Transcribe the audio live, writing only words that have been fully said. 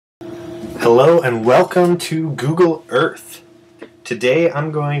Hello and welcome to Google Earth. Today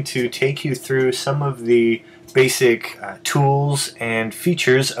I'm going to take you through some of the basic tools and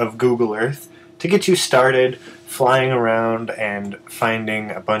features of Google Earth to get you started flying around and finding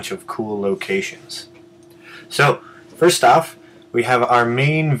a bunch of cool locations. So first off, we have our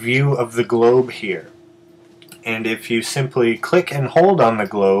main view of the globe here. And if you simply click and hold on the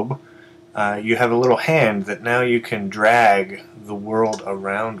globe, you have a little hand that now you can drag the world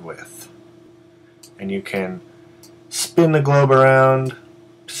around with. And you can spin the globe around,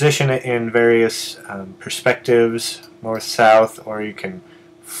 position it in various perspectives, north, south, or you can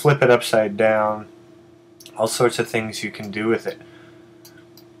flip it upside down. All sorts of things you can do with it.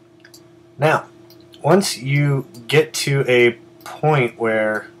 Now, once you get to a point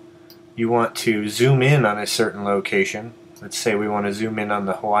where you want to zoom in on a certain location, let's say we want to zoom in on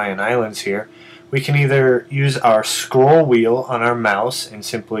the Hawaiian Islands here, we can either use our scroll wheel on our mouse and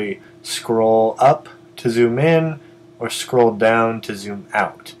simply scroll up to zoom in or scroll down to zoom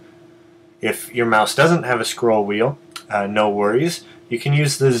out. If your mouse doesn't have a scroll wheel, no worries. You can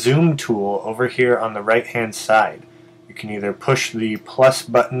use the zoom tool over here on the right hand side. You can either push the plus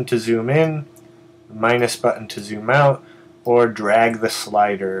button to zoom in, the minus button to zoom out, or drag the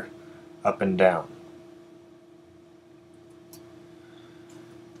slider up and down.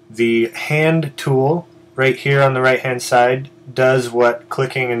 The hand tool right here on the right hand side does what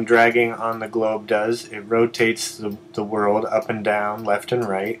clicking and dragging on the globe does. It rotates the world up and down, left and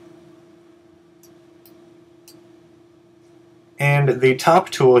right. And the top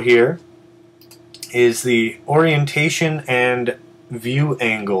tool here is the orientation and view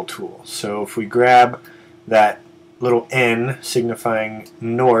angle tool. So if we grab that little N signifying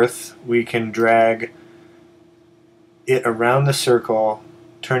north, we can drag it around the circle,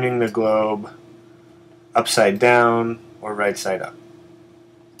 turning the globe upside down or right side up.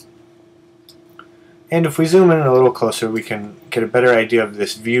 And if we zoom in a little closer, we can get a better idea of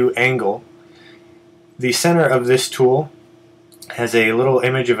this view angle. The center of this tool has a little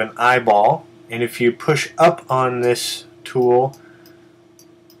image of an eyeball, and if you push up on this tool,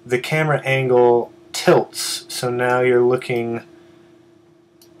 the camera angle tilts, so now you're looking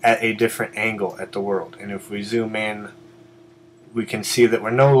at a different angle at the world. And if we zoom in, we can see that we're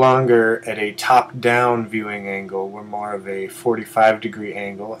no longer at a top-down viewing angle, we're more of a 45-degree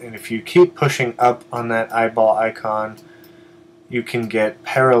angle, and if you keep pushing up on that eyeball icon, you can get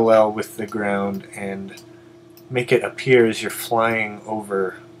parallel with the ground and make it appear as you're flying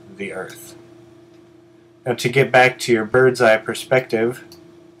over the Earth. Now to get back to your bird's eye perspective,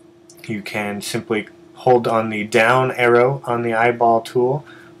 you can simply hold on the down arrow on the eyeball tool,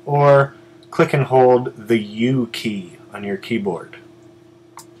 or click and hold the U key on your keyboard.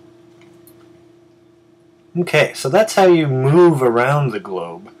 Okay, so that's how you move around the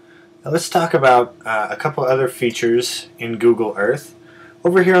globe. Now let's talk about a couple other features in Google Earth.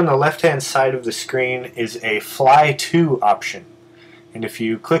 Over here on the left hand side of the screen is a Fly To option. And if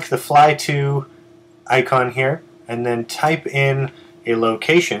you click the Fly To icon here and then type in a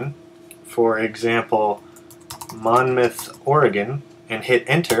location, for example Monmouth, Oregon, and hit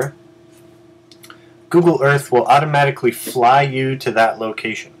enter, Google Earth will automatically fly you to that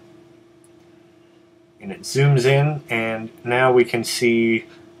location. And it zooms in, and now we can see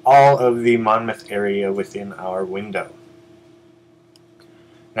all of the Monmouth area within our window.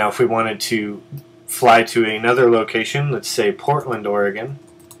 Now if we wanted to fly to another location, let's say Portland, Oregon,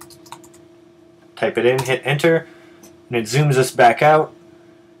 type it in, hit enter, and it zooms us back out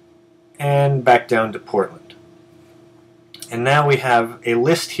and back down to Portland. And now we have a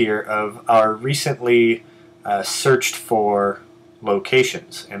list here of our recently searched for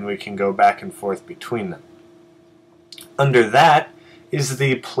locations, and we can go back and forth between them. Under that is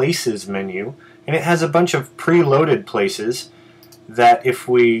the Places menu, and it has a bunch of preloaded places that if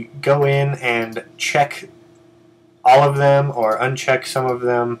we go in and check all of them or uncheck some of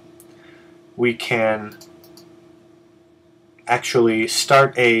them, we can actually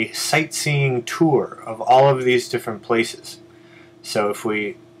start a sightseeing tour of all of these different places. So if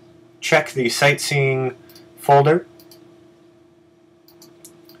we check the sightseeing folder,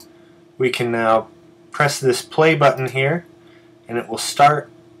 we can now press this play button here, and it will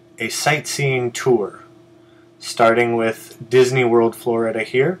start a sightseeing tour, starting with Disney World, Florida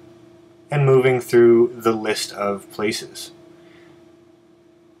here, and moving through the list of places.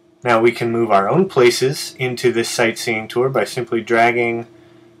 Now we can move our own places into this sightseeing tour by simply dragging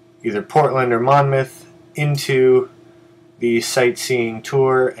either Portland or Monmouth into the sightseeing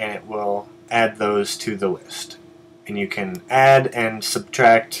tour, and it will add those to the list. And you can add and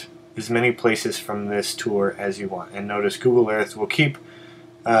subtract as many places from this tour as you want. And notice Google Earth will keep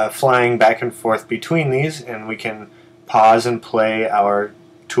flying back and forth between these, and we can pause and play our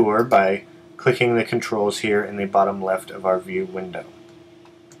tour by clicking the controls here in the bottom left of our view window.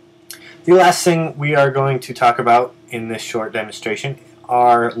 The last thing we are going to talk about in this short demonstration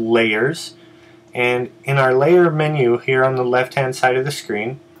are layers. And in our layer menu here on the left hand side of the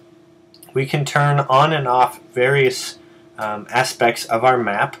screen, we can turn on and off various aspects of our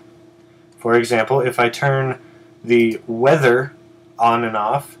map. For example, if I turn the weather on and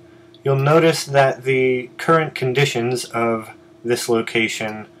off, you'll notice that the current conditions of this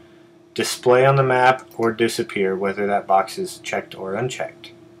location display on the map or disappear, whether that box is checked or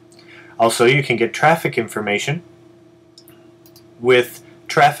unchecked. Also, you can get traffic information. With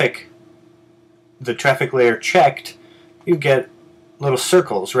the traffic layer checked, you get little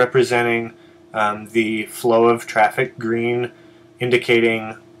circles representing the flow of traffic, green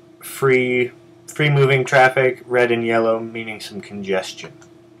indicating free moving traffic, red and yellow meaning some congestion.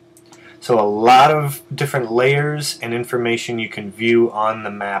 So a lot of different layers and information you can view on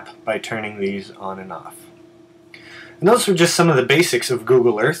the map by turning these on and off. And those are just some of the basics of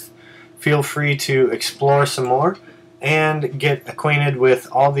Google Earth. Feel free to explore some more and get acquainted with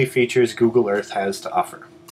all the features Google Earth has to offer.